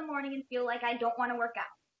 o'clock in the morning and feel like I don't want to work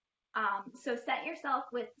out. So set yourself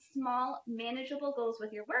with small, manageable goals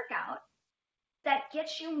with your workout that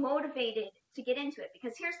gets you motivated to get into it.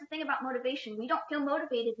 Because here's the thing about motivation. We don't feel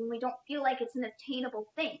motivated when we don't feel like it's an attainable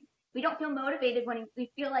thing. We don't feel motivated when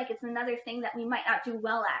we feel like it's another thing that we might not do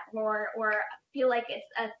well at, or feel like it's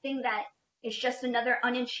a thing that is just another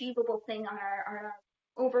unachievable thing on our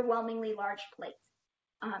overwhelmingly large plate.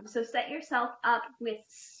 So set yourself up with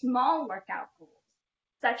small workout goals,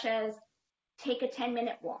 such as take a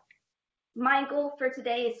 10-minute walk. My goal for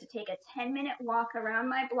today is to take a 10-minute walk around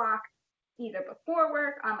my block, either before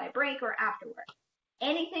work, on my break, or after work.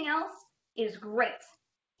 Anything else is great.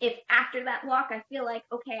 If after that walk I feel like,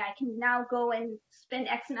 okay, I can now go and spend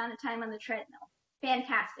X amount of time on the treadmill,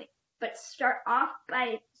 fantastic. But start off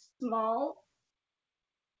by small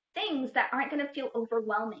things that aren't going to feel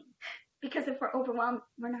overwhelming. Because if we're overwhelmed,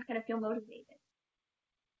 we're not going to feel motivated.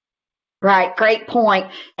 Right, great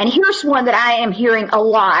point. And here's one that I am hearing a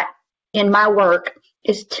lot in my work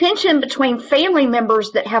is tension between family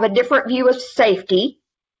members that have a different view of safety.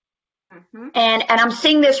 Mm-hmm. And I'm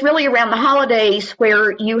seeing this really around the holidays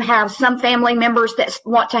where you have some family members that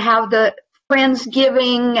want to have the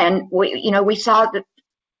Friendsgiving, and we saw the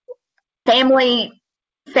family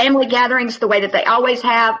gatherings the way that they always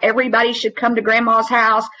have. Everybody should come to grandma's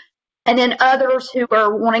house. And then others who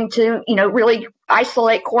are wanting to, really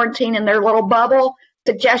isolate, quarantine in their little bubble.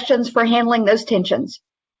 Suggestions for handling those tensions.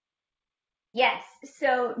 Yes.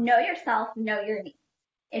 So know yourself, know your needs.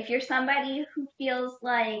 If you're somebody who feels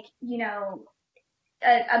like,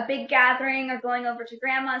 a big gathering or going over to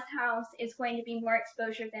grandma's house is going to be more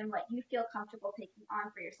exposure than what you feel comfortable taking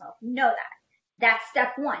on for yourself, know that. That's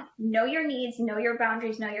step one. Know your needs, know your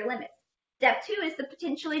boundaries, know your limits. Step two is the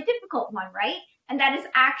potentially difficult one, right? And that is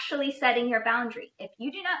actually setting your boundary. If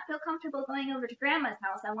you do not feel comfortable going over to grandma's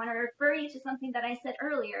house, I want to refer you to something that I said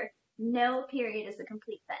earlier. No period is a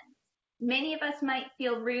complete sentence. Many of us might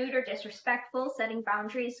feel rude or disrespectful setting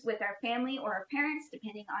boundaries with our family or our parents,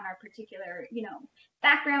 depending on our particular,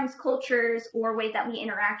 backgrounds, cultures, or way that we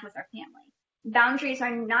interact with our family. Boundaries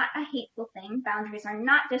are not a hateful thing. Boundaries are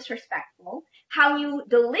not disrespectful. How you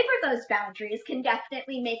deliver those boundaries can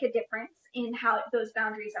definitely make a difference in how those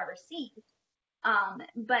boundaries are received.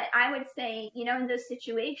 But I would say, in those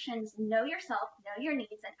situations, know yourself, know your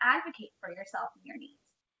needs, and advocate for yourself and your needs.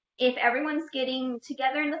 If everyone's getting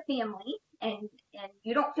together in the family and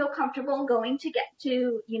you don't feel comfortable going to get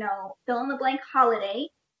to, fill in the blank holiday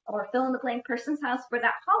or fill in the blank person's house for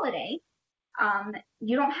that holiday,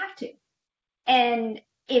 you don't have to. And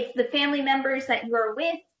if the family members that you're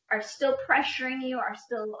with are still pressuring you, are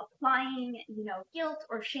still applying, guilt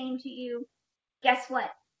or shame to you, guess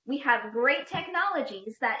what? We have great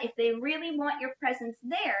technologies that if they really want your presence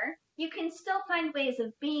there, you can still find ways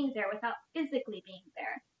of being there without physically being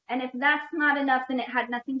there. And if that's not enough, then it had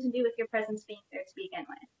nothing to do with your presence being there to begin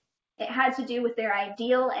with. It had to do with their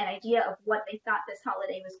ideal and idea of what they thought this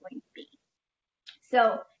holiday was going to be.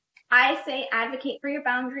 So I say advocate for your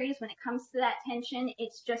boundaries. When it comes to that tension,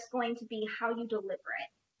 it's just going to be how you deliver it.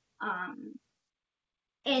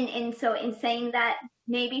 And so in saying that,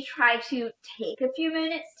 maybe try to take a few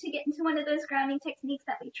minutes to get into one of those grounding techniques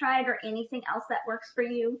that we tried, or anything else that works for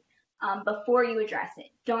you, before you address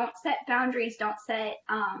it. Don't set boundaries. Don't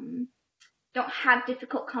have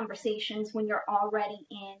difficult conversations when you're already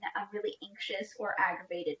in a really anxious or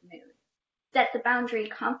aggravated mood. Set the boundary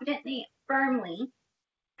confidently, firmly,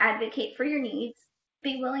 advocate for your needs,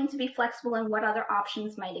 be willing to be flexible in what other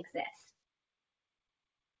options might exist.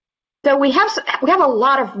 So we have a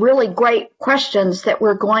lot of really great questions that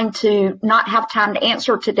we're going to not have time to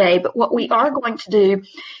answer today, but what we are going to do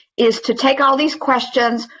is to take all these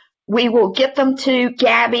questions. We will get them to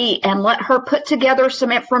Gabby and let her put together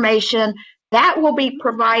some information that will be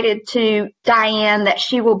provided to Diane that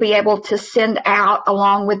she will be able to send out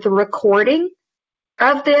along with the recording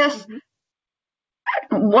of this. Mm-hmm.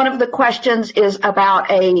 one of the questions is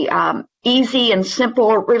about a easy and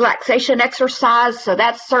simple relaxation exercise. So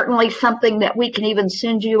that's certainly something that we can even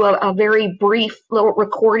send you a very brief little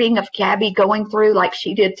recording of Gabby going through like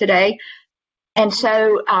she did today. And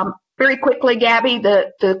so very quickly, Gabby,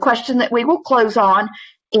 the question that we will close on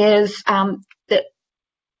is that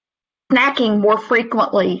snacking more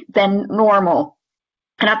frequently than normal.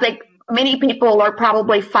 And I think many people are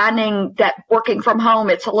probably finding that working from home,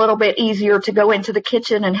 it's a little bit easier to go into the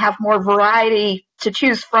kitchen and have more variety to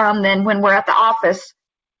choose from than when we're at the office.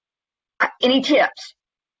 Any tips?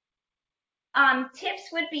 Tips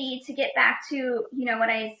would be to get back to, what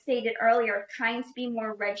I stated earlier, trying to be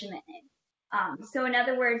more regimented. So in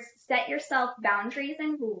other words, set yourself boundaries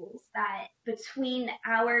and rules that between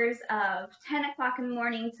hours of 10 o'clock in the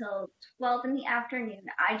morning till 12 in the afternoon,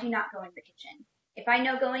 I do not go in the kitchen. If I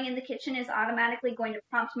know going in the kitchen is automatically going to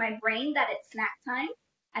prompt my brain that it's snack time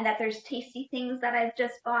and that there's tasty things that I've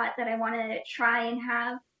just bought that I want to try and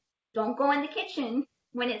have, don't go in the kitchen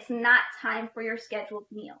when it's not time for your scheduled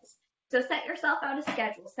meals. So set yourself out a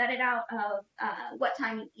schedule. Set it out of what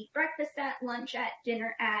time you eat breakfast at, lunch at,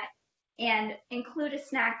 dinner at, and include a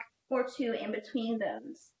snack or two in between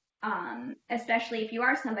those, especially if you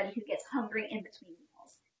are somebody who gets hungry in between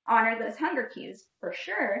meals. Honor those hunger cues for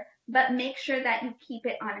sure, but make sure that you keep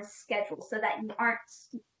it on a schedule so that you aren't,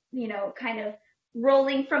 kind of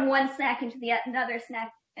rolling from one snack into another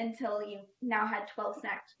snack until you've now had 12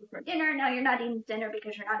 snacks before dinner. Now you're not eating dinner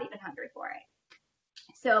because you're not even hungry for it.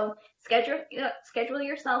 So schedule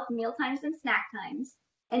yourself meal times and snack times.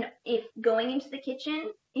 And if going into the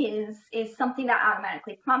kitchen is something that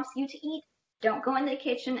automatically prompts you to eat, don't go in the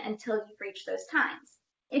kitchen until you've reached those times.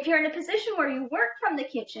 If you're in a position where you work from the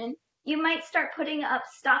kitchen, you might start putting up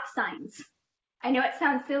stop signs. I know it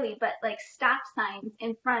sounds silly, but like stop signs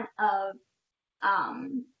in front of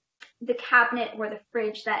the cabinet or the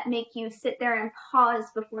fridge that make you sit there and pause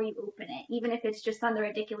before you open it, even if it's just on the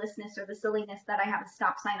ridiculousness or the silliness that I have a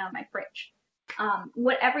stop sign on my fridge.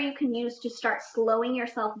 Whatever you can use to start slowing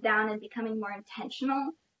yourself down and becoming more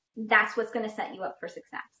intentional, that's what's going to set you up for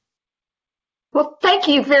success. Well, thank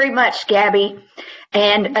you very much, Gabby.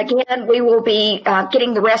 And again, we will be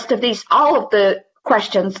getting the rest of all of the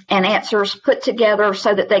questions and answers put together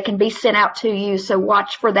so that they can be sent out to you. So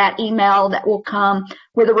watch for that email that will come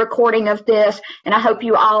with a recording of this. And I hope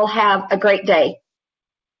you all have a great day.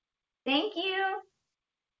 Thank you.